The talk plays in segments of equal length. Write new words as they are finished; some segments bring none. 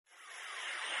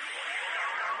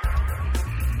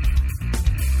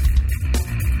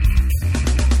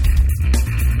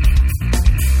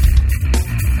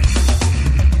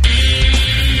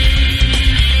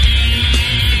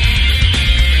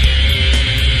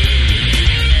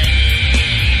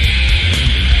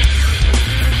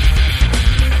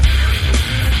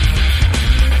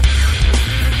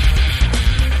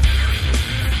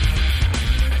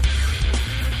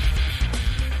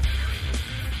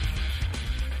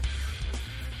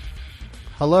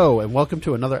Hello, and welcome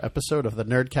to another episode of the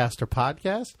Nerdcaster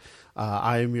podcast.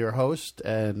 I am your host,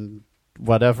 and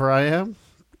whatever I am,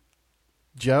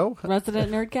 Joe.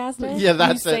 Resident Nerdcaster? Yeah,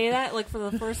 that's it. You say that like for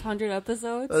the first 100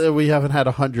 episodes? We haven't had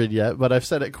 100 yet, but I've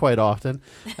said it quite often.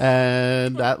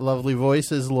 And that lovely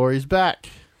voice is Lori's back.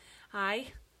 Hi.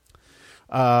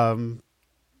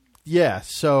 Yeah,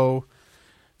 so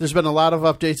there's been a lot of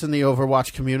updates in the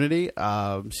Overwatch community.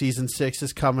 Season 6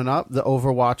 is coming up. The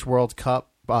Overwatch World Cup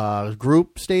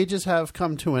group stages have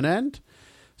come to an end.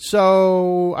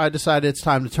 So I decided it's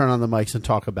time to turn on the mics and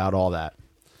talk about all that.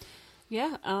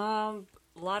 Yeah, a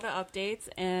lot of updates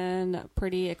and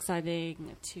pretty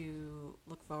exciting to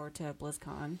look forward to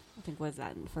BlizzCon. I think was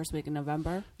that in the first week in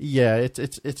November? Yeah,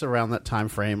 it's around that time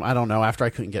frame. I don't know. After I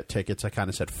couldn't get tickets, I kind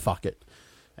of said fuck it.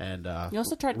 And you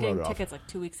also tried getting tickets like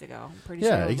 2 weeks ago. I'm pretty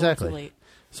sure. Yeah, exactly. Too late.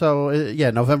 So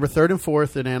November 3rd and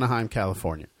 4th in Anaheim,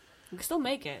 California. You can still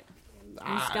make it.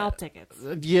 Scalp tickets.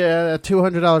 Yeah,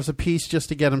 $200 a piece just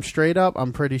to get them straight up.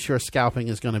 I'm pretty sure scalping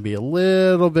is going to be a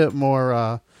little bit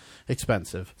more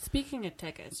expensive. Speaking of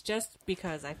tickets, just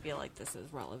because I feel like this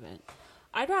is relevant,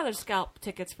 I'd rather scalp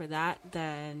tickets for that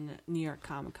than New York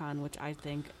Comic Con, which I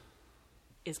think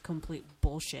is complete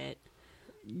bullshit.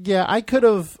 Yeah, I could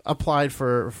have applied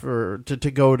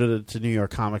to go to New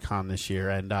York Comic Con this year,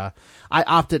 and I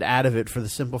opted out of it for the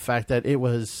simple fact that it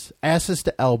was asses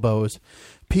to elbows.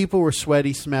 People were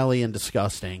sweaty, smelly, and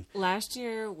disgusting. Last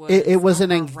year was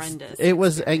horrendous. It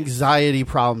was anxiety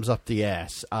problems up the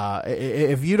ass.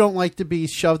 If you don't like to be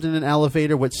shoved in an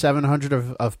elevator with 700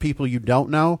 of people you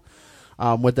don't know,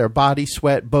 with their body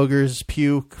sweat, boogers,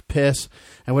 puke, piss,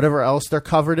 and whatever else they're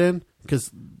covered in,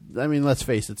 because I mean, let's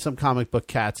face it, some comic book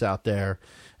cats out there,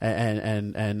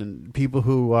 and people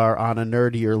who are on a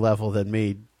nerdier level than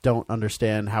me don't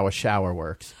understand how a shower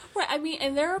works. Right. I mean,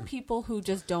 and there are people who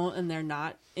just don't, and they're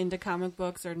not into comic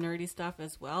books or nerdy stuff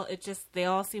as well. It just, they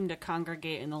all seem to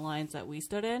congregate in the lines that we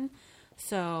stood in.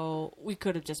 So we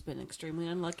could have just been extremely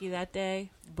unlucky that day,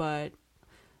 but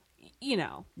you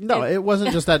know. No, it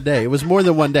wasn't just that day. It was more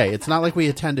than one day. It's not like we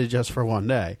attended just for one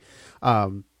day.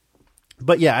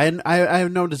 But yeah, I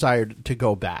have no desire to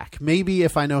go back. Maybe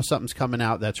if I know something's coming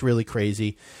out that's really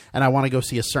crazy and I want to go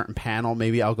see a certain panel,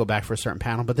 maybe I'll go back for a certain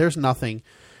panel. But there's nothing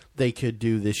they could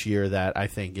do this year that I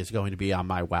think is going to be on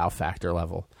my wow factor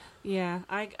level. Yeah,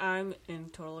 I'm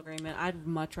in total agreement. I'd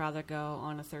much rather go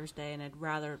on a Thursday, and I'd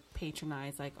rather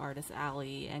patronize like Artist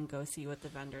Alley and go see what the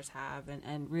vendors have.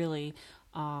 And really,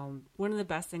 one of the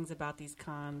best things about these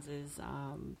cons is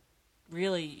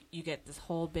really, you get this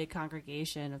whole big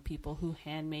congregation of people who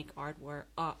hand make artwork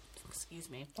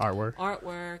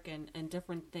and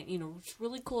different things, you know,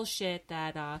 really cool shit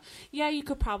that, you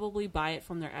could probably buy it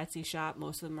from their Etsy shop.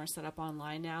 Most of them are set up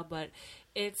online now, but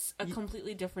it's a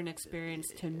completely different experience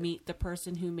to meet the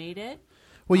person who made it.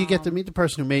 Well, you get to meet the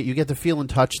person who made it. You get to feel and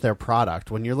touch their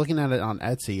product. When you're looking at it on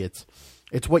Etsy,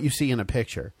 it's what you see in a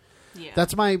picture. Yeah.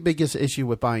 That's my biggest issue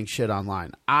with buying shit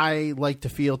online. I like to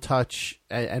feel, touch,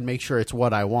 and make sure it's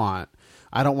what I want.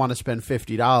 I don't want to spend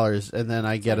 $50 and then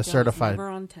I get a certified. Never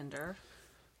on Tinder.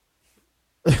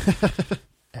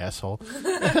 Asshole.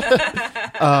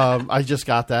 I just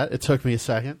got that. It took me a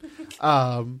second.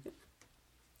 But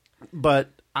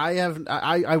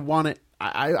I want it.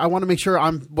 I want to make sure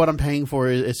what I'm paying for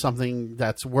is something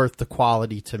that's worth the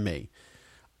quality to me.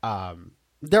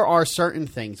 There are certain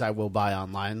things I will buy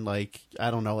online, like, I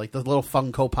don't know, like the little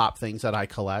Funko Pop things that I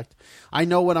collect. I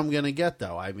know what I'm going to get,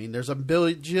 though. I mean, there's a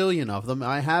bajillion of them.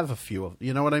 I have a few of them.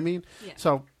 You know what I mean? Yeah.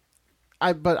 So,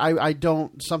 I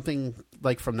don't, something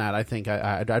like from that, I think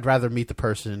I'd rather meet the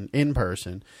person in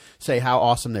person, say how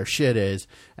awesome their shit is,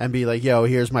 and be like, yo,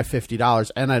 here's my $50,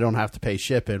 and I don't have to pay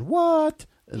shipping. What?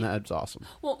 And that's awesome.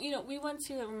 Well, you know,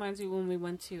 that reminds me when we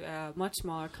went to a much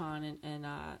smaller con in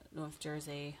North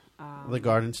Jersey. The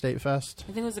Garden State Fest?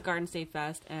 I think it was the Garden State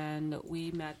Fest, and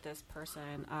we met this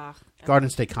person. Garden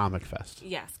State Comic Fest.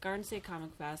 Yes, Garden State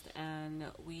Comic Fest, and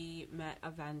we met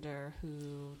a vendor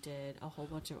who did a whole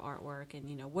bunch of artwork and,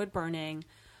 you know, wood burning.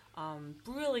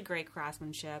 Really great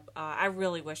craftsmanship. I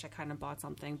really wish I kind of bought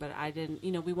something, but I didn't.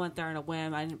 You know, we went there on a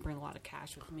whim. I didn't bring a lot of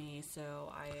cash with me,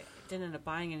 so I didn't end up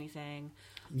buying anything.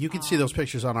 You can see those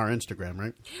pictures on our Instagram,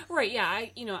 right? Right. Yeah.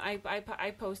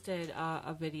 I posted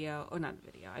a video, or not a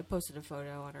video. I posted a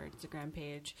photo on our Instagram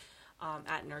page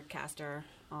at Nerdcaster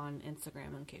on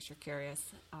Instagram, in case you're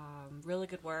curious. Really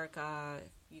good work. If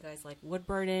you guys like wood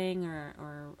burning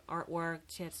or artwork,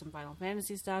 she had some Final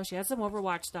Fantasy stuff. She had some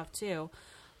Overwatch stuff too.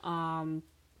 All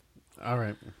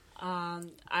right. I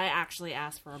actually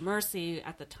asked for a Mercy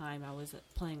at the time. I was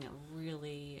playing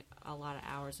a lot of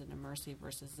hours in a Mercy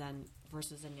versus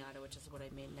Zenyatta, which is what I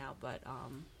made now. But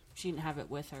she didn't have it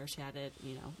with her. She had it,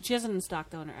 she has it in stock,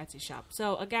 though, on her Etsy shop.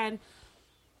 So, again,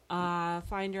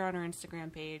 find her on her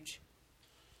Instagram page.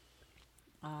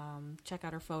 Check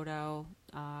out her photo.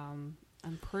 I'm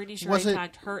pretty sure I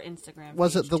tagged her Instagram page.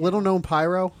 Was it the Little Gnome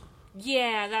Pyro?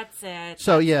 Yeah, that's it.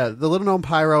 So, the Little Gnome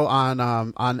Pyro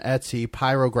on Etsy,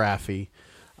 Pyrography.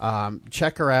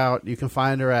 Check her out. You can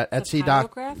find her at Etsy.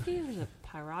 Pyrography or is it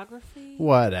pyrography?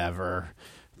 Whatever.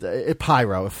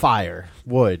 Pyro, fire,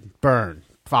 wood, burn,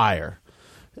 fire.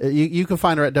 You can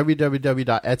find her at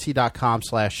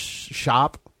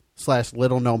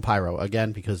www.etsy.com/shop/Little Gnome Pyro.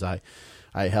 Again, because I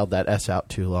held that S out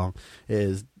too long.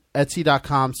 Is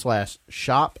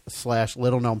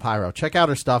Etsy.com/shop/Little Gnome Pyro. Check out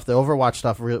her stuff. The Overwatch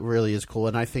stuff really is cool,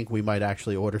 and I think we might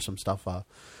actually order some stuff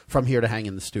from here to hang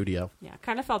in the studio. Yeah,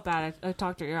 kind of felt bad. I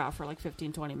talked her ear out for like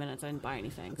 15, 20 minutes. I didn't buy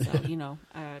anything. So,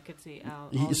 I could see all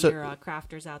your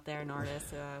crafters out there and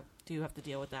artists do have to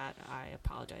deal with that. I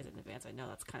apologize in advance. I know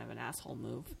that's kind of an asshole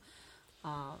move.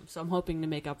 So I'm hoping to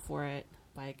make up for it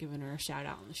by giving her a shout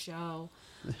out on the show.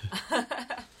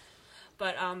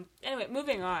 But anyway,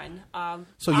 moving on.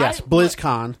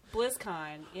 BlizzCon.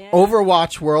 BlizzCon, yeah.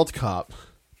 Overwatch World Cup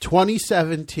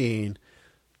 2017.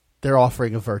 They're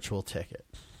offering a virtual ticket.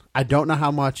 I don't know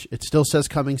how much. It still says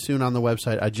coming soon on the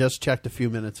website. I just checked a few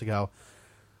minutes ago.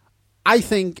 I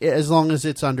think as long as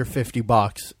it's under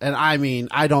 $50, and I mean,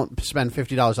 I don't spend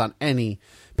 $50 on any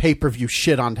pay-per-view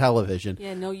shit on television.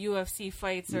 Yeah, no UFC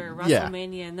fights or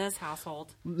WrestleMania in this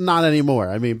household. Not anymore.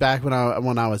 I mean, back when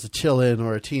I was a chillin'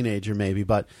 or a teenager, maybe.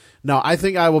 But no, I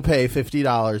think I will pay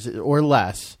 $50 or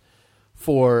less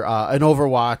for an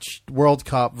Overwatch World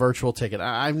Cup virtual ticket.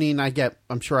 I mean,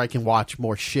 I'm sure I can watch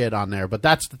more shit on there, but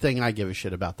that's the thing I give a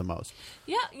shit about the most.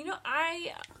 Yeah,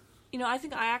 I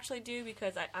think I actually do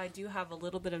because I do have a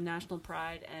little bit of national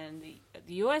pride, and the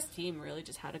U.S. team really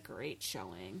just had a great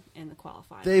showing in the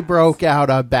qualifying. They broke out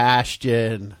a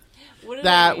Bastion.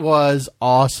 That was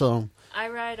awesome. I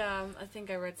read, I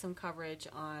think I read some coverage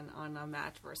on a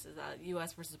match versus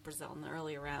U.S. versus Brazil in the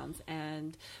earlier rounds,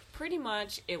 and pretty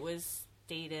much it was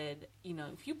stated,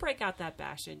 if you break out that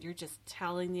Bastion, you're just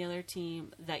telling the other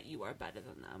team that you are better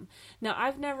than them. Now,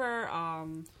 I've never,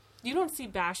 you don't see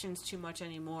Bastions too much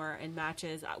anymore in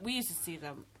matches. We used to see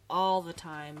them all the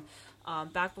time,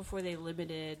 back before they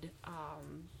limited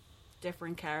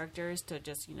different characters to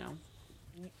just,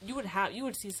 you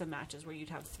would see some matches where you'd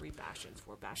have 3 Bastions,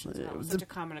 4 Bastions. That was such a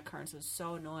common occurrence. It was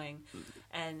so annoying.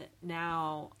 And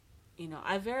now,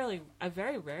 I very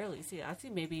rarely see it. I see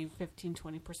maybe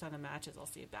 15-20% of matches I'll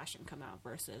see a Bastion come out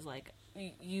versus like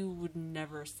you would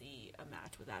never see a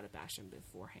match without a Bastion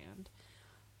beforehand.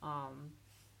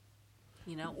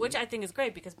 Which I think is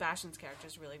great because Bastion's character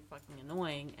is really fucking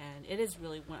annoying, and it is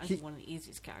really one of the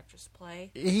easiest characters to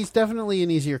play. He's definitely an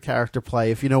easier character to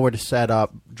play if you know where to set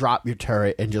up, drop your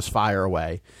turret, and just fire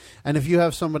away. And if you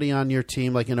have somebody on your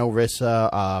team like an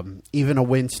Orisa, even a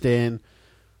Winston,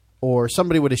 or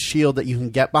somebody with a shield that you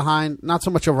can get behind, not so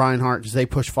much a Reinhardt because they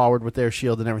push forward with their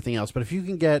shield and everything else, but if you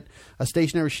can get a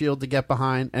stationary shield to get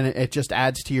behind, and it just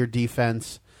adds to your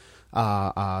defense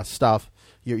stuff,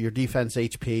 your defense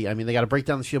HP. I mean, they got to break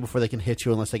down the shield before they can hit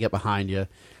you unless they get behind you.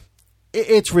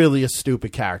 It's really a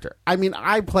stupid character. I mean,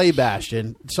 I play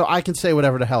Bastion, so I can say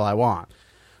whatever the hell I want.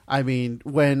 I mean,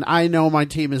 when I know my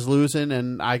team is losing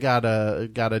and I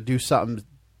gotta do something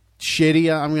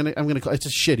shitty, I'm gonna. It's a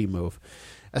shitty move.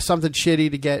 Something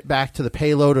shitty to get back to the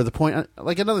payload or the point.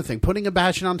 Like another thing, putting a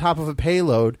Bastion on top of a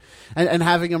payload and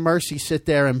having a Mercy sit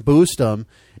there and boost them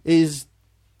is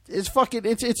fucking.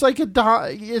 It's like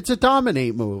it's a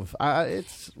dominate move. It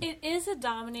is a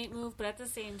dominate move, but at the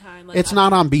same time, like, it's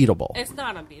not unbeatable. It's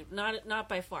not unbeatable, not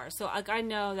by far. So like, I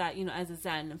know that as a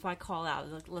Zen, if I call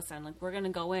out like, listen, like we're gonna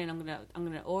go in, I'm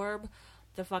gonna orb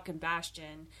the fucking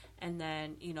Bastion, and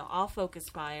then I'll focus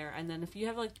fire, and then if you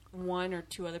have like 1 or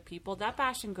 2 other people, that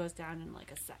Bastion goes down in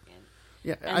like a second.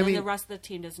 Yeah, and then the rest of the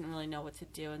team doesn't really know what to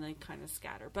do, and they kind of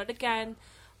scatter. But again,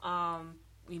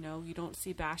 you don't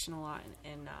see Bastion a lot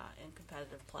in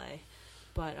competitive play,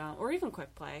 but or even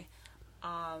quick play.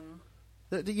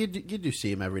 You do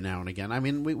see him every now and again. I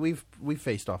mean, we've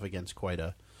faced off against quite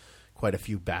a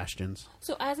few Bastions.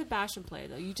 So as a Bastion player,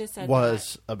 though, you just said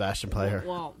a Bastion player.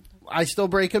 Well, I still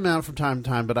break him out from time to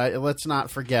time, but let's not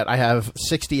forget I have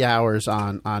 60 hours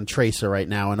on Tracer right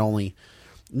now and only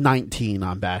 19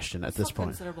 on Bastion at this point.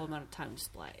 A considerable amount of time to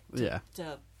play.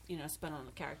 To spend on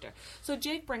the character. So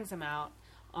Jake brings him out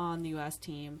on the U.S.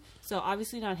 team. So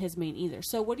obviously not his main either.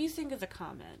 So what do you think of the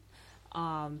comment?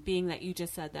 Being that you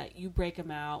just said that you break them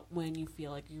out when you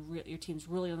feel like your team's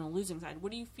really on the losing side.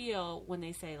 What do you feel when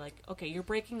they say, like, okay, you're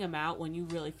breaking them out when you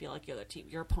really feel like your other team,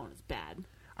 your opponent's bad?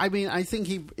 I mean, I think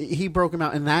he broke him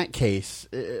out in that case.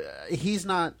 He's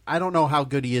not. I don't know how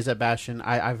good he is at Bastion.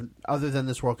 I've other than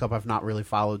this World Cup, I've not really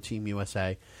followed Team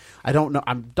USA. I don't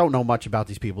know much about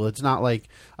these people. It's not like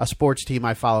a sports team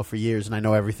I follow for years and I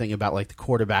know everything about like the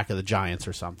quarterback of the Giants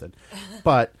or something.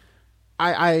 But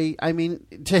I mean,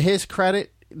 to his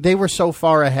credit, they were so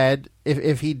far ahead.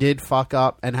 If he did fuck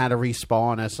up and had to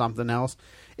respawn as something else,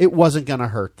 it wasn't going to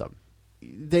hurt them.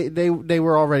 They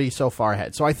were already so far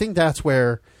ahead. So I think that's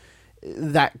where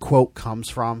that quote comes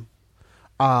from.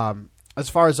 As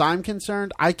far as I'm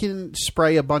concerned, I can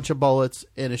spray a bunch of bullets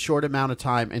in a short amount of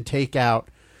time and take out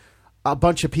a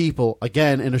bunch of people,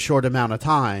 again, in a short amount of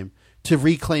time to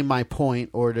reclaim my point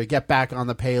or to get back on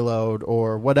the payload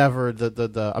or whatever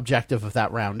the objective of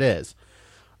that round is.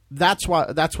 That's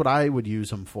what I would use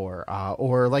them for.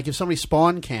 Or like if somebody's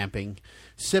spawn camping,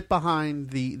 sit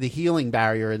behind the healing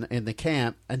barrier in the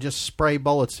camp and just spray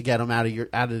bullets to get them out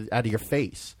of your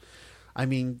face. I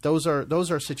mean, those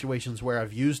are situations where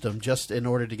I've used them just in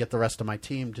order to get the rest of my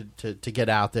team to get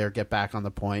out there, get back on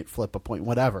the point, flip a point,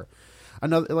 whatever.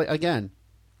 Again,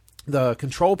 the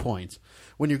control points,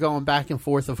 when you're going back and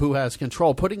forth of who has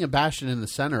control, putting a Bastion in the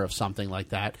center of something like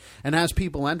that, and as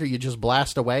people enter, you just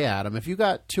blast away at them. If you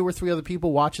got 2 or 3 other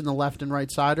people watching the left and right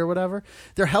side or whatever,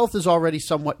 their health is already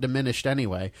somewhat diminished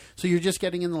anyway, so you're just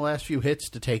getting in the last few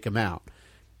hits to take them out.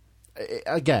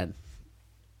 Again,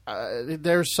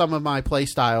 there's some of my play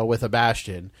style with a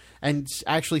Bastion, and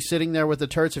actually sitting there with the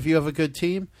turrets, if you have a good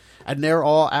team, and they're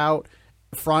all out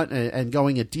front and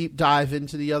going a deep dive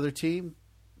into the other team,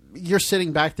 you're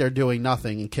sitting back there doing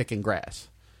nothing and kicking grass.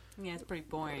 Yeah, it's pretty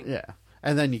boring. Yeah.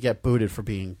 And then you get booted for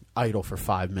being idle for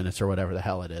 5 minutes or whatever the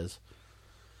hell it is.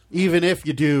 Even if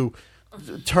you do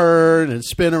turn and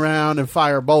spin around and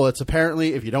fire bullets,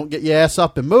 apparently if you don't get your ass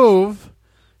up and move,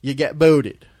 you get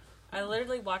booted. I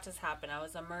literally watched this happen. I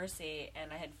was on Mercy,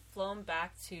 and I had flown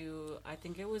back to, I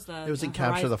think it was It was in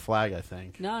Capture the Flag, I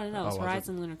think. No. It was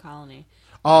Horizon Lunar Colony.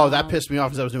 Oh, that pissed me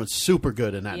off because I was doing super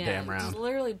good in that damn round. Just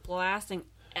literally blasting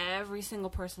every single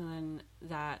person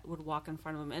that would walk in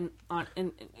front of him,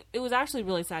 and it was actually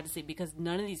really sad to see because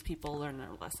none of these people learned their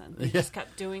lesson. They just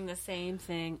kept doing the same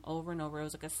thing over and over. It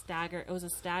was like a stagger. It was a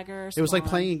stagger. It was like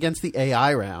playing against the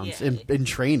AI rounds in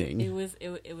training. It was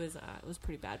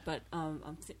pretty bad. But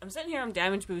I'm sitting here. I'm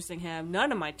damage boosting him.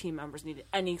 None of my team members needed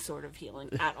any sort of healing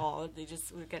at all. They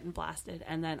just were getting blasted,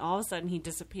 and then all of a sudden he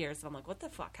disappears. And I'm like, what the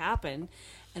fuck happened?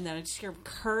 And then I just hear him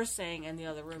cursing in the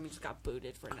other room. He just got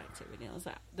booted for inactivity. And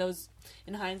those,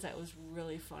 in hindsight, was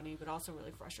really funny, but also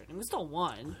really frustrating. We still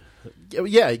won.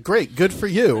 Yeah, great. Good for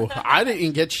you. I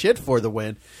didn't get shit for the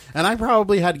win. And I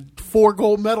probably had 4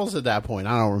 gold medals at that point.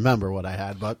 I don't remember what I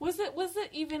had, but... Was it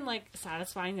even, like,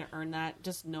 satisfying to earn that,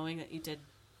 just knowing that you did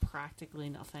practically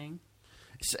nothing?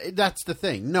 That's the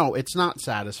thing. No, it's not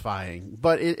satisfying,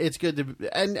 but it's good to...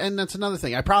 And that's another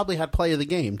thing. I probably had play of the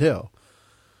game, too.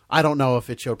 I don't know if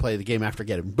it showed play of the game after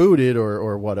getting booted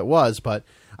or what it was, but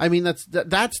I mean that's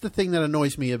the thing that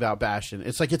annoys me about Bastion.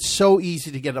 It's like it's so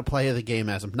easy to get a play of the game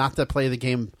as him. Not that play of the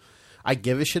game I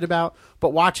give a shit about,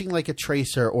 but watching like a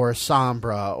Tracer or a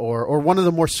Sombra or one of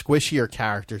the more squishier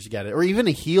characters get it, or even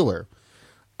a healer,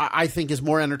 I think is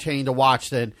more entertaining to watch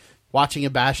than watching a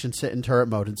Bastion sit in turret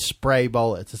mode and spray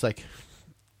bullets. It's like,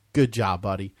 good job,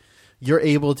 buddy. You're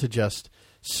able to just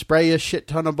spray a shit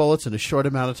ton of bullets in a short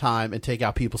amount of time and take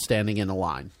out people standing in a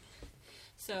line.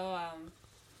 So,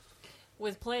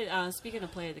 with speaking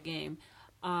of play of the game,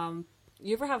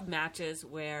 you ever have matches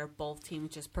where both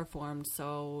teams just performed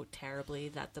so terribly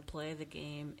that the play of the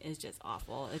game is just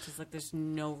awful? It's just like there's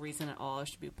no reason at all it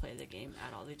should be play of the game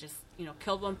at all. They just,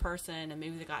 killed one person and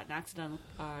maybe they got an accidental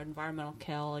environmental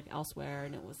kill like elsewhere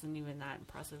and it wasn't even that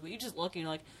impressive. But you just look and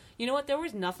you're like, you know what? There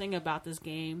was nothing about this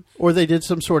game. Or they did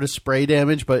some sort of spray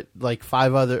damage, but like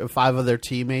five of their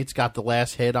teammates got the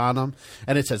last hit on them,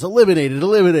 and it says eliminated,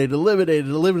 eliminated, eliminated,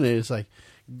 eliminated. It's like,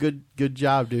 good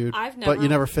job, dude. But you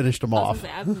never finished them off.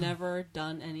 I've never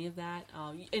done any of that,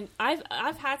 and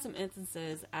I've had some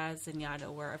instances as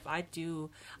Zenyatta where I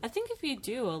think if you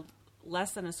do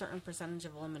less than a certain percentage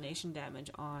of elimination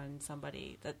damage on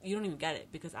somebody, that you don't even get it,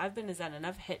 because I've been a Zen and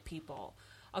I've hit people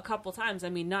a couple times. I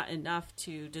mean, not enough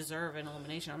to deserve an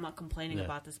elimination. I'm not complaining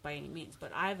about this by any means,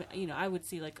 but I would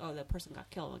see like, oh, that person got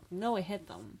killed. Like, no, I hit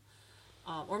them.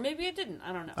 Or maybe I didn't.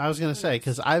 I don't know. I was going to say,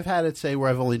 because I've had it say where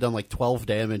I've only done like 12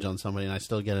 damage on somebody and I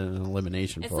still get an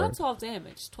elimination for it. It's not 12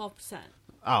 damage. It's 12%.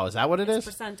 Oh, is that what it is?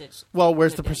 Percentage. Well,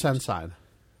 where's the percent sign?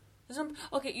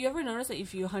 Okay, you ever notice that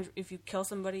if you kill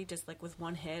somebody just like with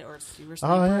one hit or you're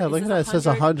oh yeah, look at that. It says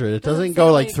 100. It doesn't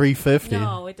go like 350.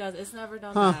 No, it does. It's never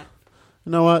done that.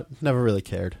 You know what? Never really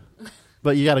cared.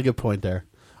 But you got a good point there.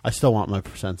 I still want my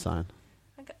percent sign.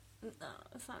 No,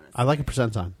 it's not. I like a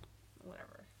percent sign.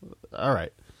 Whatever. All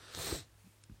right.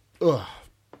 Ugh.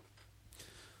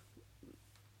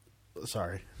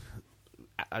 Sorry.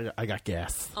 I got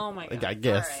gas. Oh my god. I got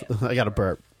gas. Right. I got a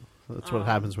burp. That's what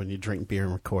happens when you drink beer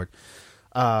and record.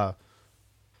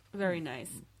 Very nice.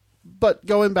 But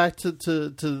going back to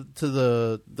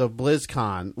the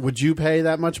BlizzCon, would you pay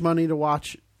that much money to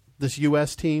watch this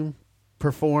U.S. team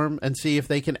perform and see if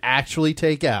they can actually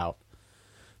take out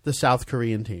the South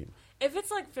Korean team? If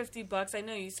it's like $50, I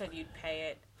know you said you'd pay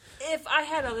it. If I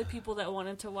had other people that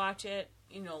wanted to watch it,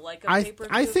 like a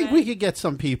pay-per-view I think event, we could get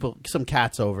some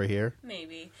cats over here.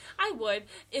 Maybe. I would.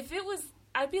 If it was,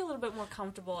 I'd be a little bit more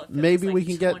comfortable. If maybe it was like we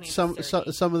can get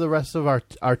some of the rest of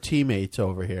our teammates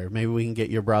over here. Maybe we can get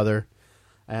your brother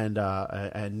and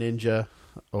Ninja,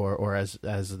 or as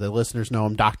the listeners know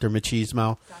him, Dr.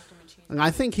 Machismo. And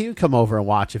I think he would come over and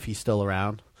watch if he's still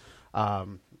around.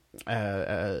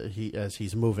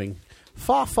 He's moving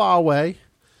far away.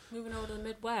 Moving over to the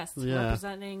Midwest,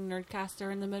 representing Nerdcaster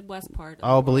in the Midwest part.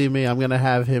 Oh, believe me, I'm going to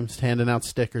have him handing out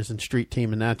stickers and street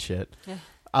team and that shit.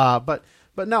 Yeah. But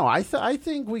no, I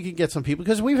think we could get some people,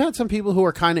 because we've had some people who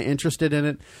are kind of interested in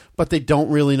it, but they don't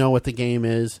really know what the game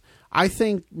is. I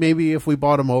think maybe if we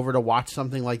brought them over to watch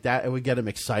something like that, it would get them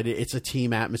excited. It's a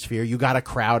team atmosphere. You got a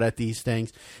crowd at these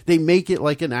things. They make it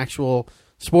like an actual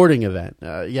sporting event.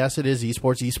 Yes, it is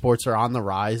esports. Esports are on the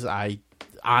rise. I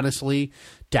honestly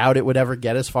doubt it would ever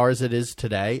get as far as it is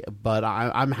today, but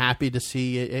I'm happy to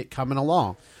see it coming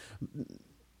along.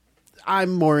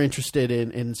 I'm more interested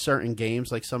in certain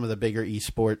games, like some of the bigger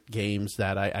esport games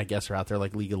that I guess are out there,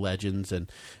 like League of Legends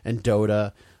and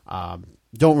Dota.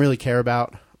 Don't really care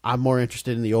about. I'm more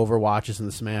interested in the Overwatches and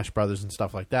the Smash Brothers and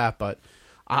stuff like that, but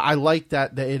I like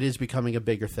that it is becoming a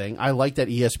bigger thing. I like that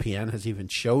ESPN has even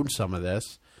showed some of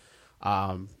this.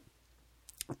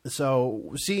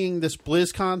 So seeing this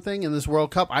BlizzCon thing and this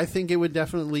World Cup, I think it would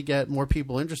definitely get more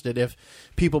people interested if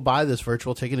people buy this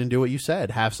virtual ticket and do what you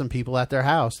said. Have some people at their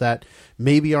house that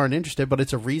maybe aren't interested, but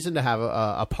it's a reason to have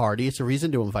a party. It's a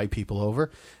reason to invite people over.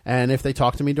 And if they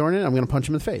talk to me during it, I'm going to punch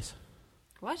them in the face.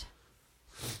 What?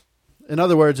 In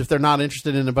other words, if they're not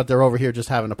interested in it, but they're over here just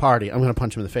having a party, I'm going to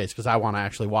punch them in the face because I want to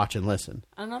actually watch and listen.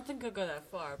 I don't think I'll go that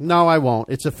far. No, I won't.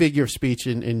 It's a figure of speech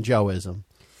in Joeism.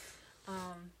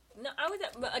 No, I would.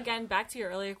 But again, back to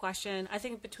your earlier question, I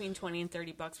think between $20 and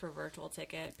 $30 for a virtual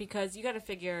ticket, because you got to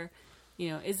figure,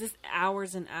 is this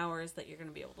hours and hours that you're going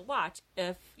to be able to watch?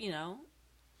 If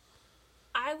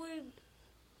I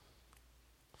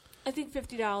think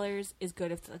 $50 is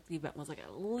good if the event was like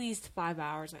at least 5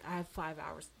 hours. Like I have 5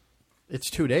 hours.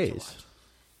 It's 2 days.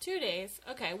 2 days.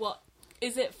 Okay. Well,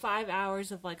 is it 5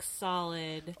 hours of like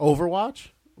solid Overwatch?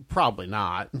 Probably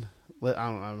not. I'm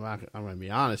going to be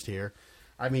honest here.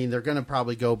 I mean, they're going to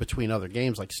probably go between other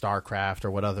games like StarCraft or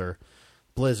what other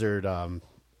Blizzard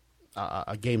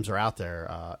games are out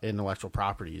there, intellectual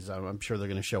properties. I'm sure they're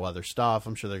going to show other stuff.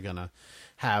 I'm sure they're going to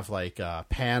have like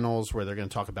panels where they're going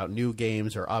to talk about new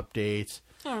games or updates.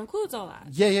 Oh, it includes all that.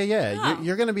 Yeah. Oh.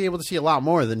 You're going to be able to see a lot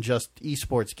more than just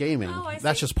esports gaming. Oh,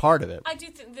 that's just part of it. I do.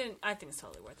 I think it's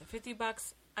totally worth it.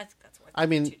 $50. I think that's worth it. I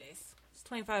mean, 2 days.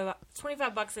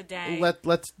 $25 a day.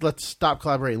 Let's stop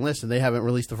collaborating and listen. They haven't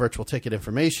released the virtual ticket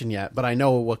information yet, but I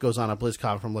know what goes on at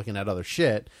BlizzCon from looking at other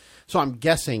shit. So I'm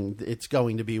guessing it's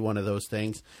going to be one of those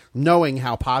things, knowing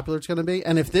how popular it's going to be.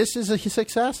 And if this is a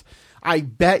success, I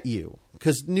bet you,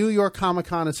 because New York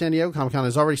Comic-Con and San Diego Comic-Con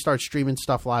has already started streaming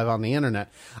stuff live on the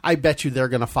internet, I bet you they're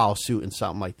going to follow suit in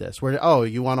something like this, where,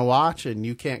 you want to watch and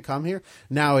you can't come here?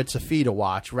 Now it's a fee to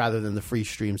watch rather than the free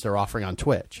streams they're offering on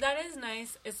Twitch. That is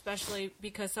nice, especially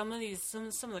because some of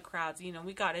the crowds,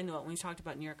 we got into it when we talked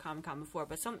about New York Comic-Con before,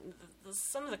 but some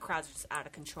of the crowds are just out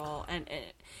of control, and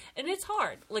it's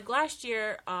hard. Like last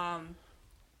year,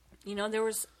 there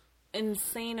was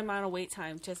insane amount of wait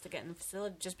time just to get in the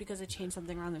facility just because they changed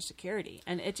something around their security,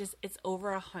 and it's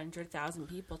over 100,000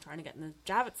 people trying to get in the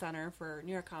Javits Center for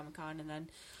New York Comic Con, and then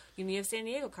you have San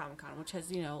Diego Comic Con, which has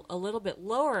a little bit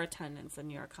lower attendance than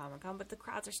New York Comic Con, but the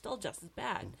crowds are still just as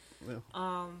bad. Yeah.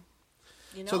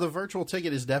 So the virtual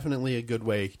ticket is definitely a good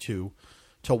way to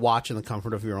watch in the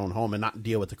comfort of your own home and not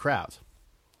deal with the crowds.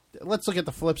 Let's look at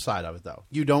the flip side of it, though.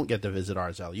 You don't get to visit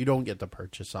RSL. You don't get to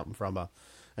purchase something from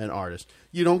an artist.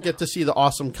 You don't get to see the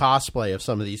awesome cosplay of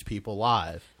some of these people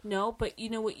live. No, but you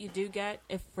know what you do get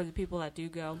for the people that do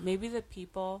go? Maybe the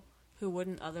people who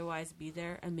wouldn't otherwise be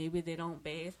there, and maybe they don't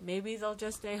bathe. Maybe they'll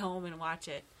just stay home and watch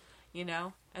it, maybe.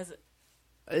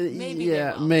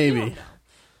 Yeah, maybe. You don't know.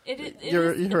 It is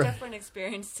a different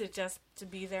experience to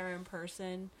be there in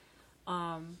person.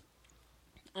 I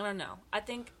don't know. I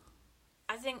think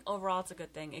I think overall it's a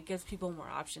good thing. It gives people more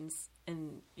options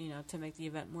and, to make the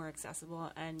event more accessible.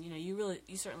 And,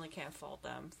 you certainly can't fault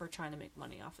them for trying to make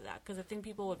money off of that because I think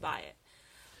people would buy it.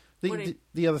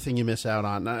 The other thing you miss out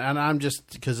on, and I'm just,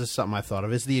 because it's something I thought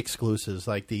of, is the exclusives,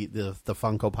 like the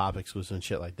Funko Pop exclusives and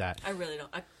shit like that. I really don't.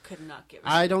 I could not give a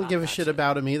shit I don't give a shit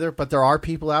about them either, but there are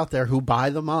people out there who buy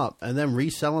them up and then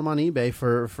resell them on eBay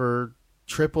for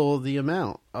triple the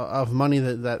amount of money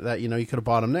that you could have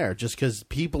bought them there, just because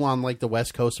people on like the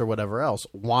West Coast or whatever else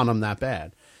want them that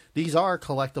bad. These are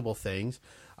collectible things.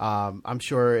 I'm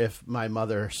sure if my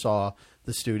mother saw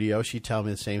the studio, she'd tell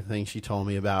me the same thing she told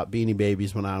me about Beanie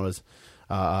Babies when I was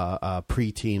a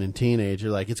preteen and teenager.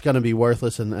 Like, it's going to be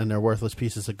worthless, and they're worthless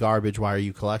pieces of garbage. Why are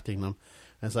you collecting them?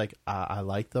 And it's like, I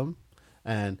like them.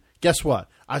 And guess what?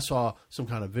 I saw some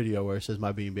kind of video where it says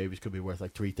my Beanie Babies could be worth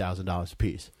like $3,000 a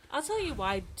piece. I'll tell you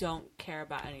why I don't care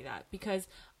about any of that. Because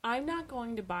I'm not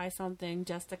going to buy something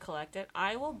just to collect it.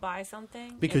 I will buy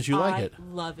something because you like it,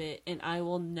 love it, and I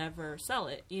will never sell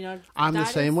it. I'm the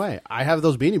same way. I have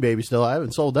those Beanie Babies still. I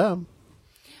haven't sold them.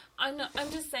 I'm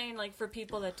just saying, like, for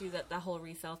people that do that whole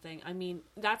resale thing. I mean,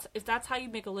 if that's how you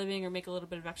make a living or make a little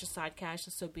bit of extra side cash,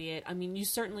 so be it. I mean, you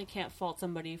certainly can't fault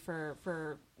somebody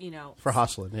for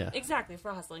hustling. Yeah, exactly,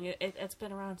 for hustling. It's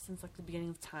been around since like the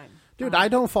beginning of time. Dude, I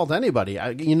don't fault anybody.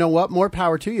 You know what? More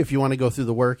power to you if you want to go through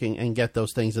the work and get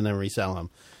those things and then resell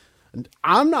them. And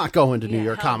I'm not going to New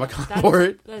York Comic Con for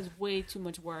it. That is way too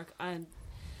much work.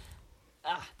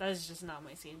 That is just not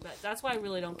my scene. But that's why I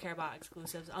really don't care about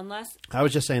exclusives, unless... I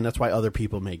was just saying that's why other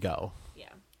people may go. Yeah.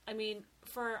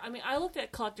 I looked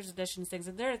at collector's editions things,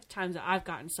 and there are times that I've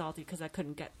gotten salty because I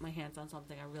couldn't get my hands on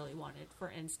something I really wanted.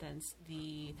 For instance,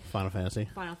 the... Final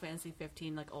Fantasy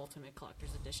 15, like, Ultimate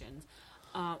Collector's Editions.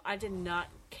 I did not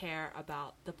care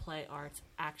about the Play Arts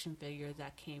action figure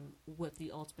that came with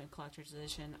the Ultimate Collector's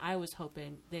Edition. I was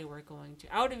hoping they were going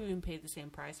to... I would have even paid the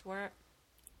same price for it.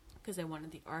 Because I wanted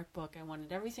the art book, I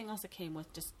wanted everything else that came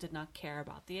with. Just did not care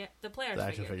about the Play Arts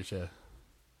action figures, yeah.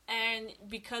 And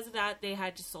because of that, they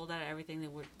had just sold out of everything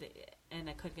and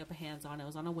I couldn't get my hands on it. It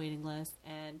was on a waiting list,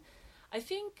 and I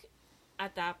think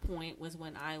at that point was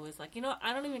when I was like,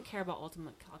 I don't even care about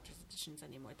Ultimate Collector's Editions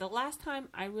anymore. The last time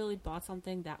I really bought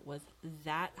something that was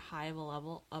that high of a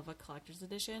level of a collector's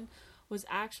edition was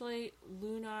actually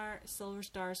Lunar Silver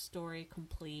Star Story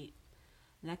Complete,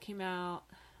 and that came out.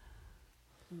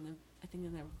 I think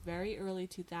in the very early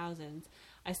 2000s.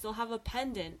 I still have a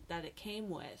pendant that it came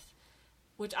with,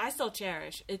 which I still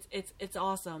cherish. It's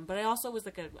awesome, but I also was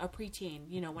like a preteen,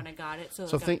 when I got it. So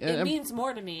it means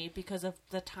more to me because of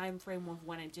the time frame of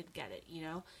when I did get it.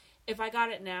 If I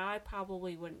got it now, I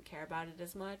probably wouldn't care about it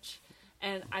as much,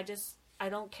 and I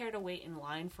don't care to wait in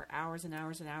line for hours and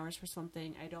hours and hours for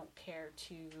something. I don't care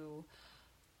to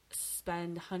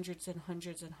spend hundreds and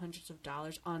hundreds and hundreds of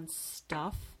dollars on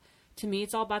stuff. To me,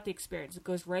 it's all about the experience. It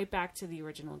goes right back to the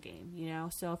original game,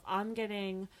 So if I'm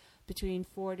getting between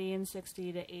 40 and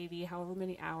 60 to 80, however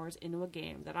many hours into a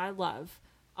game that I love,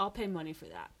 I'll pay money for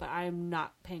that. But I'm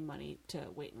not paying money to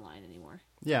wait in line anymore.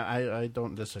 Yeah, I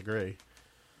don't disagree.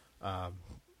 I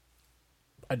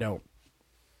don't.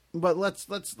 But let's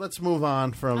move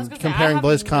on from comparing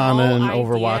BlizzCon and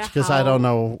Overwatch, because I don't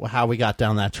know how we got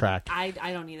down that track. I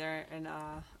don't either. And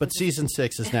but Season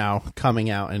 6 is now coming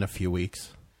out in a few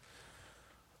weeks.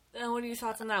 What are your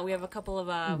thoughts on that? We have a couple of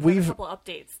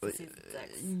updates to Season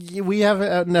 6. We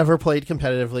have never played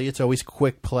competitively. It's always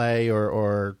quick play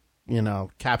or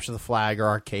capture the flag or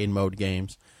arcade mode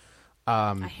games.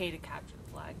 I hated capture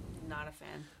the flag. Not a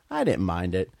fan. I didn't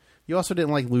mind it. You also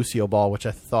didn't like Lucio Ball, which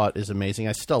I thought is amazing.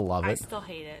 I still love it. I still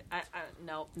hate it.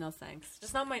 No thanks.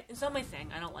 It's not my thing.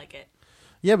 I don't like it.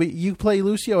 Yeah, but you play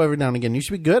Lucio every now and again. You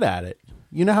should be good at it.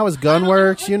 You know how his gun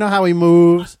works. You know how he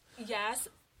moves. Yes.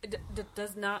 That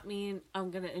does not mean I'm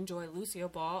going to enjoy Lucio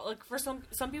Ball. Like, for some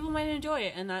people might enjoy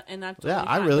it, and that's totally fine.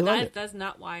 I really like it. That's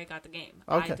not why I got the game.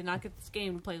 Okay. I did not get this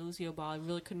game to play Lucio Ball. I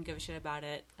really couldn't give a shit about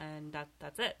it, and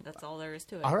that's it. That's all there is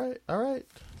to it. All right,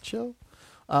 chill.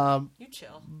 You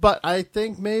chill. But I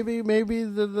think maybe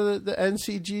the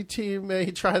NCG team may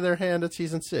try their hand at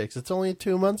Season 6. It's only a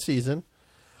 2-month season.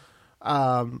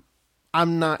 I'm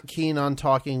not keen on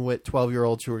talking with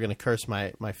 12-year-olds who are going to curse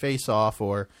my face off,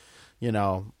 or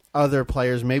other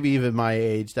players, maybe even my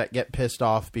age, that get pissed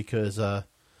off because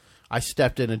I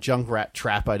stepped in a Junkrat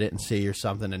trap I didn't see or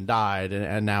something and died,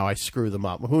 and now I screw them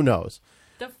up. Who knows?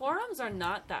 The forums are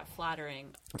not that flattering.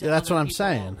 That's what I'm people,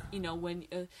 saying. When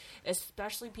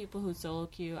especially people who solo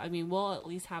queue. I mean, we'll at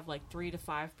least have like 3 to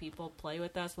 5 people play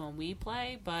with us when we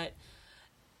play, but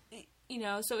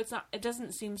so it's not. It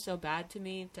doesn't seem so bad to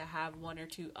me to have 1 or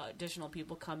 2 additional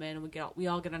people come in and we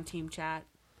all get on team chat.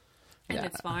 And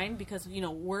it's fine because,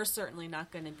 we're certainly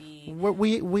not going to be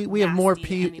we have more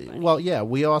people. Well, yeah,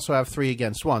 we also have 3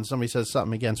 against 1. Somebody says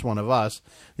something against one of us.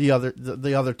 The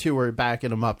other 2 are backing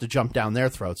them up to jump down their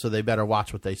throats, so they better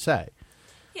watch what they say.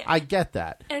 Yeah. I get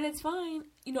that. And it's fine.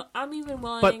 I'm even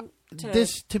willing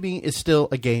this, to me, is still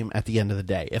a game at the end of the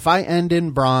day. If I end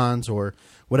in bronze or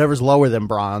whatever's lower than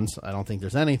bronze, I don't think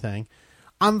there's anything,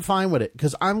 I'm fine with it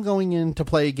because I'm going in to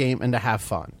play a game and to have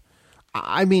fun.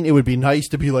 I mean, it would be nice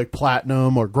to be like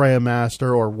Platinum or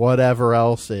Grandmaster or whatever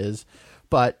else is,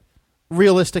 but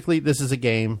realistically, this is a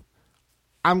game.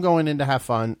 I'm going in to have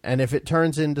fun, and if it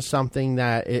turns into something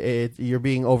that you're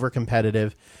being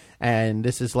over-competitive, and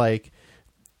this is like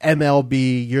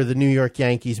MLB, you're the New York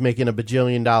Yankees making $1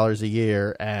 bajillion a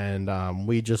year, and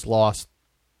we just lost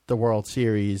the World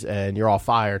Series, and you're all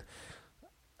fired,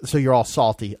 so you're all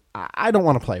salty. I don't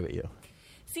want to play with you.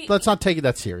 See, let's not take it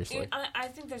that seriously. I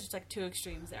think there's just like 2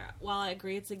 extremes there. While I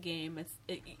agree it's a game,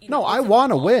 I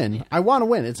want to win. Yeah. I want to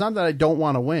win. It's not that I don't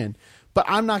want to win, but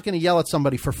I'm not going to yell at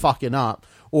somebody for fucking up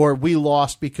or we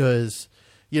lost because,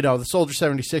 the Soldier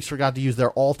 76 forgot to use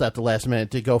their ult at the last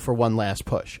minute to go for one last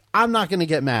push. I'm not going to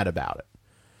get mad about it.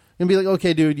 And be like,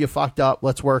 okay, dude, you fucked up.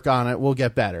 Let's work on it. We'll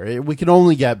get better. We can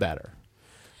only get better.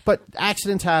 But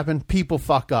accidents happen. People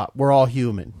fuck up. We're all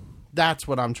human. That's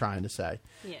what I'm trying to say.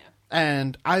 Yeah.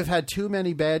 And I've had too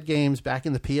many bad games back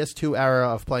in the PS2 era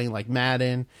of playing like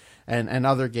Madden and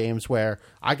other games where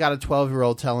I got a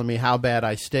 12-year-old telling me how bad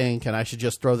I stink and I should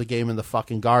just throw the game in the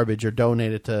fucking garbage or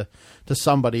donate it to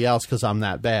somebody else because I'm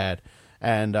that bad.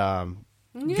 And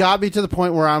got me to the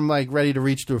point where I'm like ready to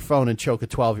reach through a phone and choke a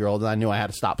 12-year-old, and I knew I had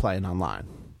to stop playing online.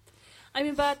 I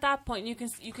mean, but at that point, you can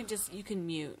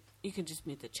mute. You can just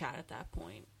mute the chat at that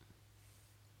point.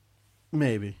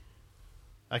 Maybe.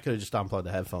 I could have just unplugged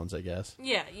the headphones, I guess.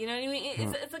 Yeah, you know what I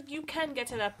mean? It's like you can get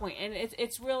to that point, and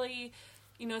it's really,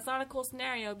 it's not a cool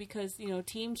scenario because,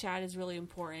 team chat is really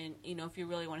important, if you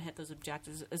really want to hit those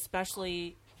objectives,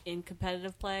 especially in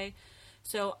competitive play.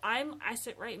 So I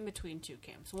sit right in between 2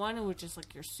 camps. One which is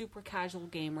like your super casual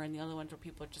gamer, and the other one's where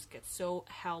people just get so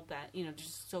hell bent,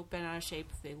 just so bent out of shape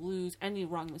if they lose any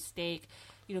wrong mistake,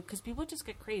 because people just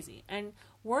get crazy. And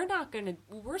we're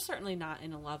certainly not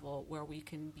in a level where we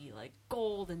can be like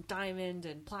gold and diamond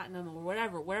and platinum or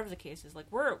whatever the case is. Like,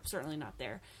 we're certainly not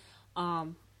there.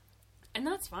 And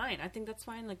that's fine. I think that's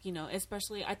fine. Like,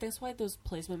 especially, I think that's why those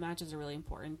placement matches are really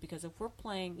important, because if we're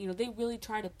playing, they really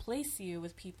try to place you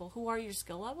with people who are your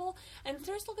skill level, and if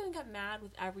they're still going to get mad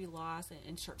with every loss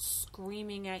and start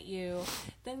screaming at you,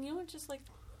 then, just like,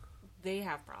 they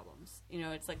have problems.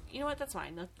 It's like, what, that's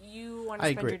fine. Like, you want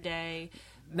to spend your day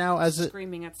now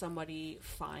screaming at somebody,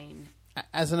 fine.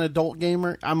 As an adult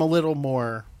gamer, I'm a little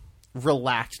more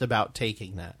relaxed about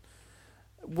taking that.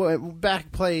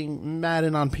 Back playing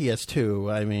Madden on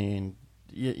PS2, I mean,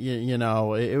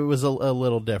 it was a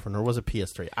little different. Or was it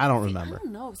PS3? I don't remember. I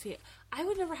don't know. See, I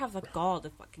would never have the gall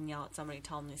to fucking yell at somebody,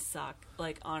 tell them they suck,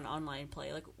 like, on online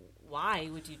play. Like, why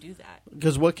would you do that?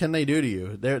 Because what can they do to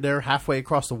you? They're halfway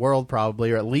across the world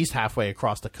probably, or at least halfway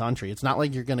across the country. It's not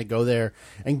like you're going to go there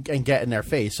and get in their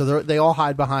face. So they all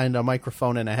hide behind a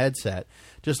microphone and a headset,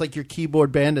 just like your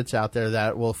keyboard bandits out there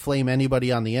that will flame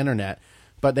anybody on the internet.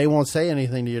 But they won't say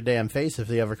anything to your damn face if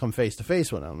they ever come face to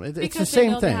face with them. It's the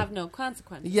same thing. They have no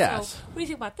consequences. Yes. So what do you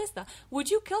think about this, though? Would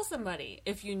you kill somebody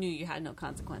if you knew you had no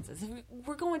consequences?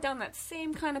 We're going down that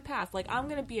same kind of path. Like, I'm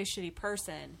going to be a shitty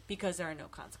person because there are no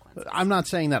consequences. I'm not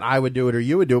saying that I would do it or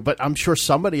you would do it, but I'm sure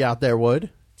somebody out there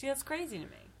would. See, that's crazy to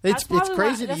me. It's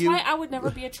crazy to you. That's why I would never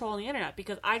be a troll on the internet,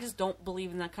 because I just don't believe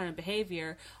in that kind of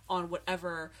behavior on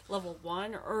whatever level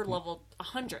 1 or level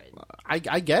 100.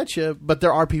 I get you, but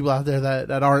there are people out there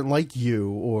that aren't like you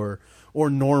or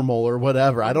normal or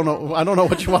whatever. I don't know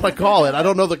what you want to call it. I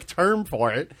don't know the term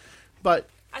for it, but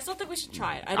I still think we should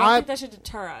try it. I don't think that should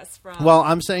deter us from. Well,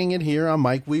 I'm saying it here on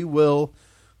mic. We will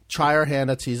try our hand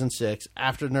at season 6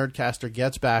 after Nerdcaster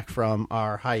gets back from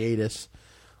our hiatus.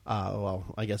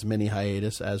 I guess mini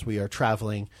hiatus, as we are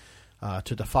traveling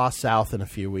to DeFoss South in a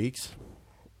few weeks.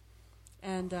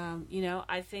 And,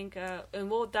 I think, and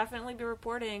we'll definitely be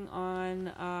reporting on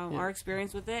our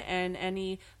experience with it and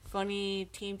any funny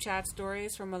team chat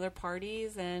stories from other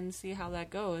parties and see how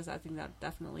that goes. I think that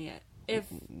definitely, if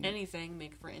anything,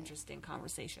 make for interesting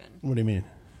conversation. What do you mean?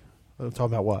 Talk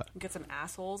about what? Get some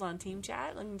assholes on team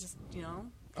chat and just,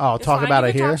 Oh, talk about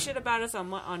it here? Talk shit about us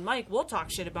on mic. We'll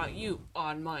talk shit about you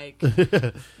on mic.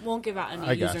 Won't give out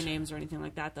any usernames or anything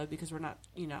like that, though, because we're not,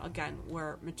 again,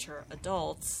 we're mature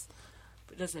adults.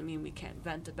 But it doesn't mean we can't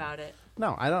vent about it.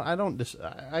 No, I don't.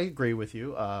 I agree with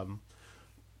you.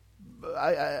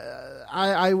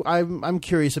 I'm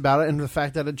curious about it, and the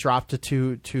fact that it dropped to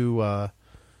 2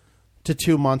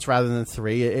 months rather than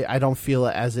 3. I don't feel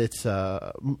it as it's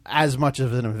as much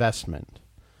of an investment.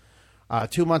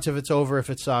 2 months, if it's over, if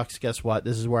it sucks, guess what?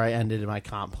 This is where I ended in my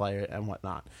comp play and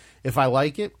whatnot. If I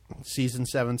like it, season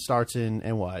 7 starts in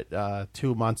what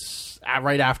 2 months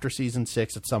right after season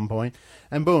 6 at some point,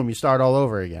 and boom, you start all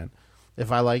over again.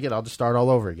 If I like it, I'll just start all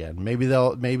over again.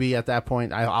 Maybe at that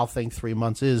point I'll think 3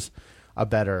 months is a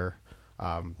better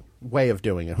way of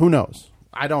doing it. Who knows?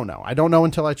 I don't know. I don't know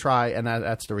until I try, and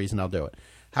that's the reason I'll do it.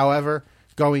 However,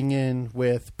 going in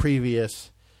with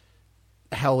previous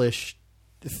hellish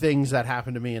things that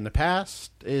happened to me in the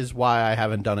past is why I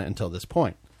haven't done it until this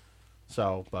point.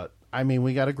 So, but I mean,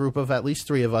 we got a group of at least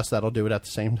 3 of us that'll do it at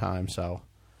the same time, so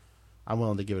I'm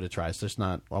willing to give it a try. So it's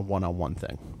not a one-on-one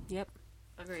thing. Yep,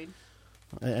 agreed.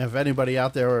 If anybody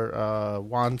out there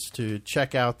wants to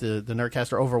check out the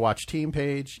Nerdcaster Overwatch team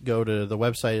page, go to the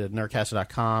website at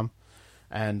nerdcaster.com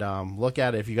and look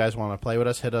at it. If you guys want to play with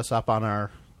us, hit us up on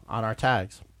our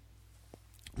tags.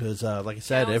 Because, like I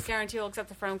said, I guarantee you'll accept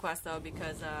the friend request though,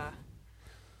 because,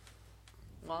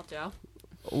 well, Joe,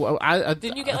 well,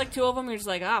 didn't you get like 2 of them? You're just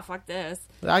like, fuck this.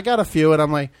 I got a few, and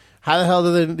I'm like, how the hell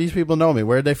do these people know me?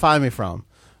 Where'd they find me from?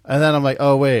 And then I'm like,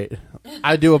 oh wait,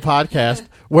 I do a podcast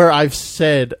where I've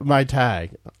said my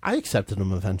tag. I accepted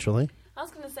them eventually. I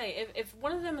was gonna say, if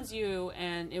one of them is you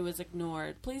and it was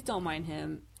ignored, please don't mind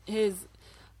him. His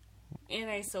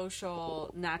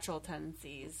antisocial natural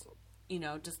tendencies,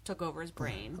 just took over his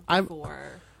brain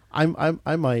before.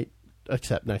 I might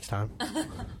accept next time.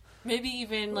 Maybe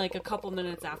even like a couple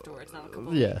minutes afterwards, not a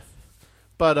couple yeah. minutes.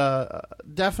 But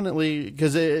definitely,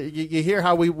 because you hear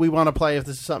how we want to play. If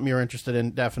this is something you're interested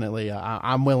in, definitely,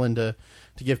 I'm willing to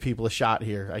give people a shot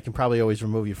here. I can probably always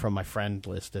remove you from my friend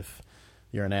list if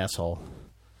you're an asshole.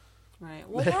 Right.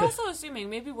 Well, we're also assuming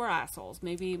maybe we're assholes.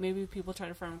 Maybe people try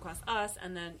to friend request us,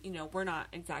 and then we're not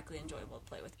exactly enjoyable to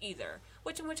play with either.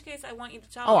 In which case, I want you to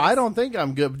tell us. Oh, I don't think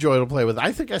I'm good enjoyable to play with.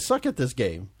 I think I suck at this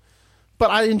game, but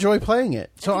I enjoy playing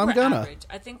it, so I'm gonna. Average.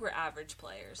 I think we're average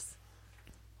players.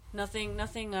 Nothing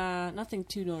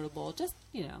too notable. Just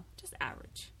just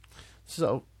average.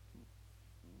 So,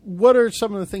 what are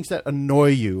some of the things that annoy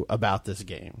you about this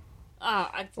game?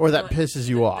 Or that pisses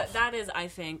you off? That is, I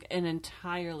think, an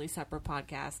entirely separate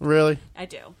podcast. Really? I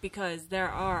do. Because there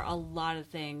are a lot of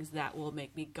things that will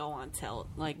make me go on tilt,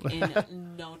 like,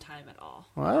 in no time at all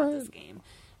about this game.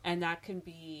 And that can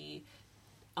be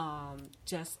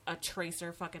just a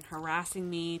tracer fucking harassing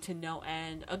me to no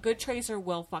end. A good tracer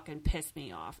will fucking piss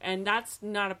me off. And that's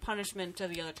not a punishment to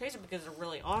the other tracer because they're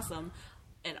really awesome.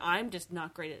 And I'm just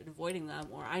not great at avoiding them,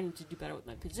 or I need to do better with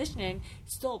my positioning.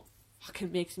 Still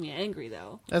fucking makes me angry,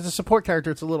 though. As a support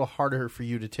character, it's a little harder for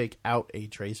you to take out a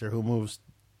tracer who moves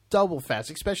double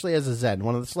fast, especially as a Zen,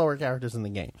 one of the slower characters in the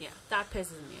game. Yeah, that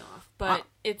pisses me off. But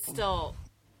it's still,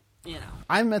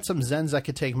 I met some Zens that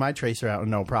could take my tracer out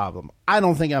no problem. I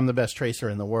don't think I'm the best tracer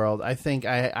in the world. I think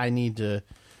I need to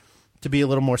be a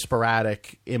little more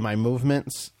sporadic in my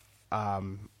movements.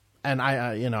 And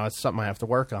it's something I have to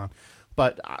work on.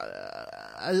 But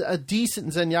a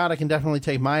decent Zenyatta can definitely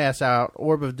take my ass out,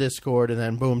 Orb of Discord, and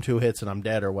then boom, 2 hits and I'm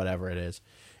dead or whatever it is.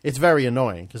 It's very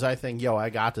annoying because I think, I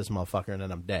got this motherfucker and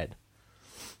then I'm dead.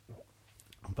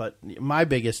 But my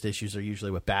biggest issues are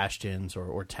usually with Bastions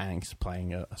or tanks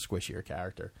playing a squishier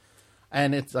character.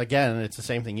 And it's the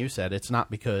same thing you said. It's not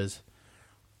because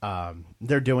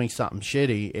they're doing something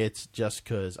shitty. It's just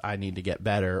because I need to get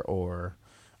better or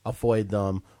avoid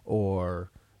them or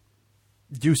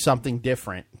do something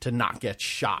different to not get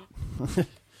shot.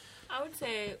 I would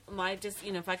say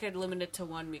if I could limit it to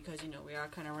one because, we are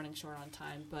kind of running short on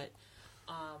time, but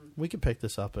we could pick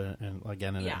this up again.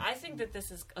 I think that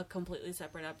this is a completely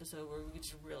separate episode where we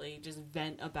could really just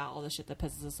vent about all the shit that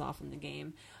pisses us off in the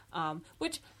game.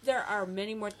 Which there are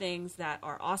many more things that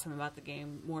are awesome about the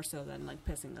game, more so than like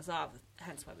pissing us off.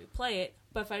 Hence why we play it.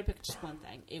 But if I had to pick just one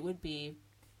thing, it would be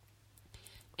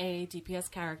a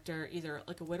DPS character, either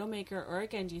like a Widowmaker or a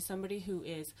Genji, somebody who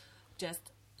is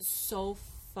just so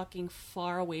fucking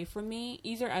far away from me,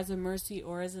 either as a Mercy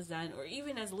or as a Zen, or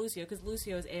even as Lucio, because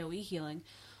Lucio is AoE healing.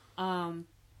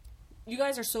 You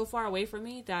guys are so far away from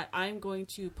me that I'm going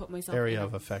to put myself area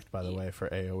of effect, by the way, for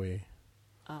AoE.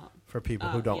 For people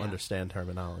who don't understand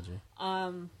terminology.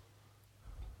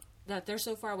 That they're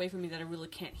so far away from me that I really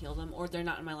can't heal them, or they're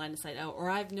not in my line of sight out, or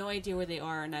I have no idea where they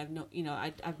are, and I have no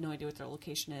idea what their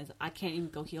location is. I can't even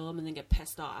go heal them, and then get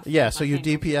pissed off. Yeah, so you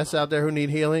DPS out there who need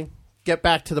healing, get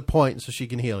back to the point so she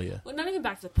can heal you. Well, not even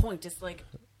back to the point, just like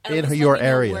in your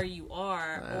area where you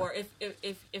are, or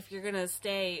if you're gonna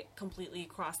stay completely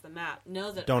across the map,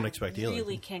 know that don't I expect really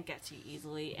healing. can't get to you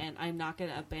easily, and I'm not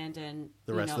gonna abandon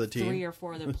the rest of the team, 3 or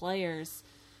 4 other players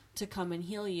to come and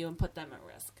heal you and put them at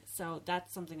risk. So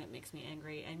that's something that makes me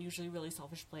angry, and usually really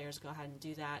selfish players go ahead and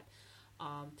do that.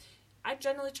 I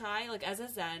generally try, like as a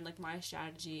Zen, like my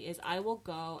strategy is I will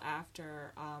go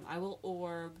after, I will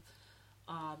orb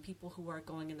people who are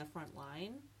going in the front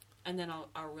line, and then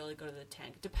I'll really go to the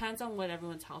tank. Depends on what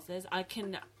everyone's health is. I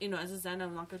can, as a Zen,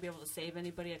 I'm not going to be able to save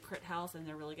anybody at crit health, and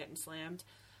they're really getting slammed.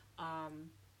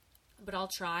 But I'll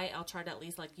try to at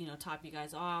least, top you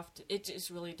guys off. It just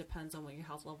really depends on what your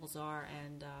health levels are.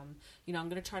 And, I'm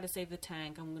going to try to save the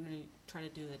tank. I'm going to try to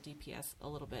do the DPS a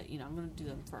little bit. I'm going to do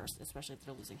them first, especially if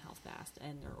they're losing health fast.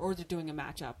 Or they're doing a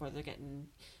matchup, or they're getting,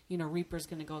 Reaper's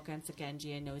going to go against a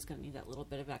Genji. I know he's going to need that little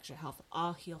bit of extra health.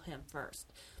 I'll heal him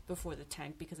first before the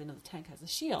tank, because I know the tank has a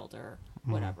shield or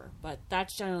whatever. But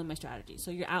that's generally my strategy.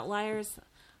 So your outliers,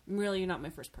 really, you're not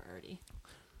my first priority.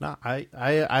 No,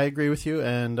 I agree with you,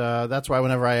 and that's why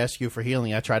whenever I ask you for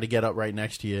healing, I try to get up right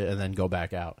next to you and then go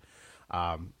back out.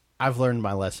 I've learned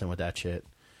my lesson with that shit.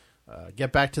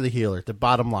 Get back to the healer. The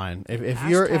bottom line, if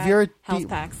you're health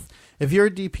packs. If you're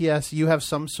a DPS, you have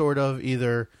some sort of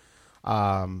either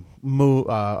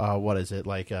what is it,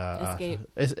 like escape?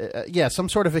 Some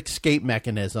sort of escape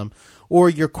mechanism,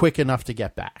 or you're quick enough to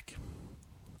get back.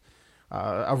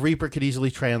 A Reaper could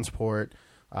easily transport.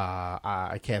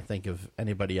 I can't think of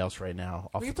anybody else right now.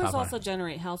 Reapers also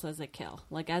generate health as they kill.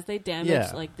 Like as they damage,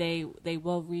 they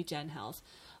will regen health.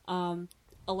 A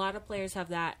lot of players have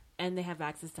that, and they have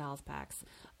access to health packs.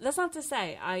 That's not to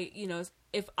say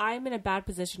if I'm in a bad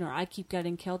position or I keep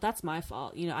getting killed, that's my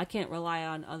fault. I can't rely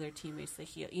on other teammates to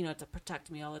heal. To protect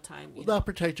me all the time. Not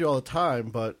protect you all the time,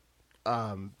 but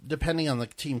depending on the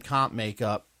team comp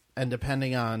makeup and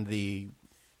depending on the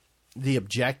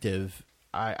objective,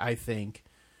 I think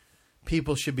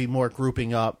people should be more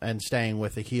grouping up and staying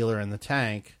with the healer and the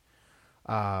tank.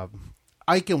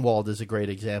 Eichenwald is a great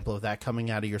example of that coming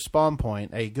out of your spawn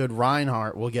point. A good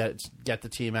Reinhardt will get the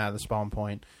team out of the spawn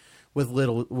point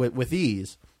with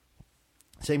ease.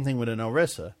 Same thing with an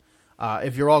Orisa.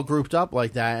 If you're all grouped up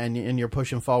like that and you're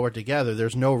pushing forward together,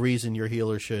 there's no reason your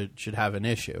healer should have an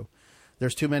issue.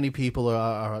 There's too many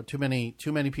people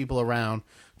people around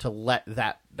to let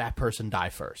that person die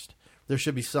first. There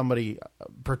should be somebody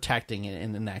protecting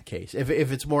in that case. If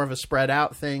it's more of a spread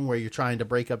out thing where you're trying to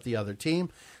break up the other team,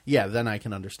 then I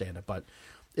can understand it. But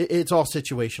it's all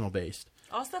situational based.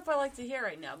 All stuff I like to hear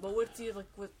right now. But what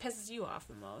pisses you off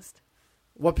the most?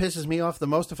 What pisses me off the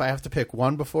most, if I have to pick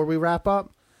one before we wrap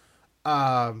up,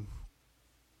 a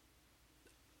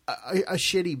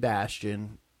shitty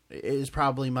Bastion is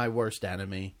probably my worst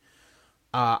enemy.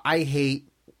 I hate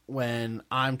when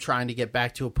I'm trying to get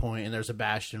back to a point and there's a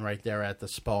Bastion right there at the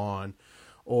spawn,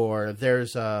 or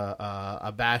there's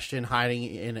a Bastion hiding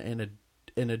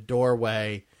in a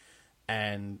doorway,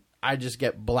 and I just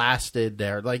get blasted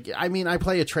there. I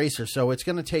play a Tracer, so it's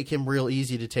going to take him real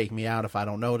easy to take me out if I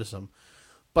don't notice him.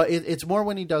 But it's more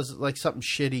when he does something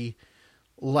shitty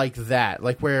like that,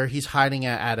 where he's hiding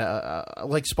at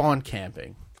a spawn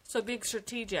camping. So being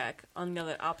strategic on the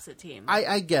other opposite team.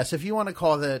 I guess if you want to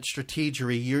call that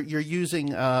strategery, you're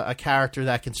using a character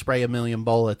that can spray 1,000,000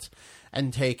 bullets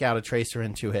and take out a Tracer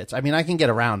in 2 hits. I can get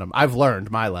around him. I've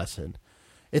learned my lesson.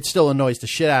 It still annoys the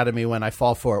shit out of me when I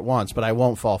fall for it once, but I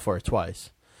won't fall for it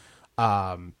twice.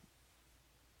 I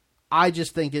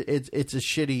just think it's a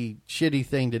shitty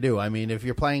thing to do. If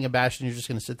you're playing a Bastion, you're just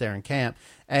going to sit there and camp.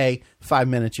 A, 5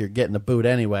 minutes, you're getting the boot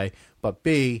anyway. But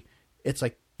B, it's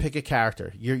like, pick a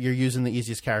character. You're using the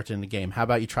easiest character in the game. How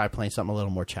about you try playing something a little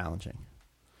more challenging?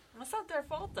 That's not their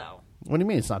fault, though. What do you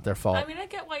mean it's not their fault? I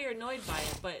get why you're annoyed by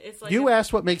it, but it's like... You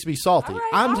asked what makes me salty.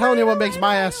 I'm telling you what makes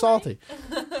my ass salty.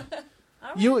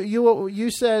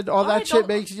 You said that shit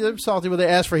makes you salty when they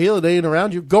ask for healing. They ain't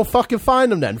around you. Go fucking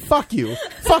find them then. Fuck you.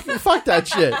 fuck that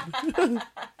shit.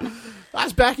 I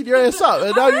was backing your ass up.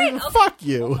 And now fuck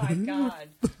you. Oh my God.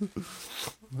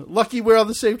 Lucky we're on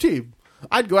the same team.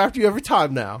 I'd go after you every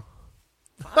time now.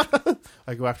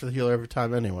 I go after the healer every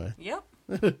time anyway. Yep.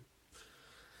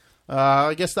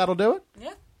 I guess that'll do it.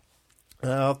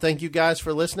 Yeah. Thank you guys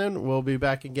for listening. We'll be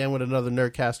back again with another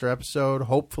Nerdcaster episode,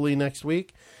 hopefully next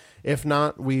week. If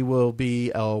not, we will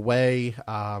be away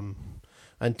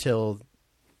until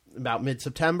about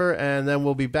mid-September, and then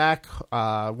we'll be back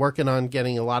working on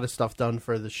getting a lot of stuff done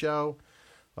for the show,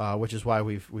 which is why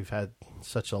we've had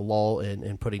such a lull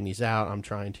in putting these out. I'm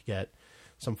trying to get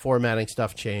some formatting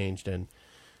stuff changed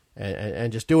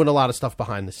and just doing a lot of stuff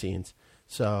behind the scenes.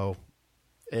 So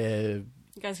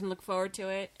you guys can look forward to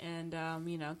it, and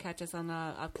catch us on the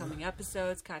upcoming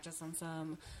episodes. Catch us on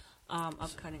some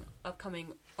upcoming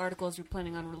articles you're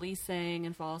planning on releasing,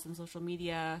 and follow us on social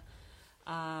media.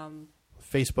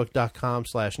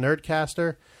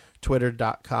 Facebook.com/nerdcaster,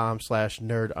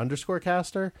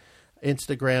 Twitter.com/nerd_caster,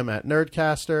 Instagram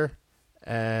 @nerdcaster,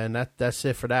 and that's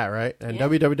it for that, right? And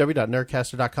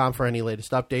www.nerdcaster.com for any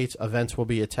latest updates, events we'll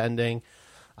be attending,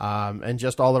 and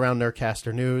just all around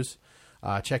Nerdcaster news.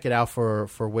 Check it out for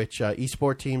which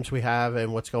esport teams we have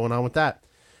and what's going on with that.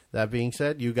 That being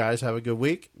said, you guys have a good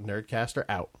week. Nerdcaster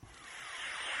out.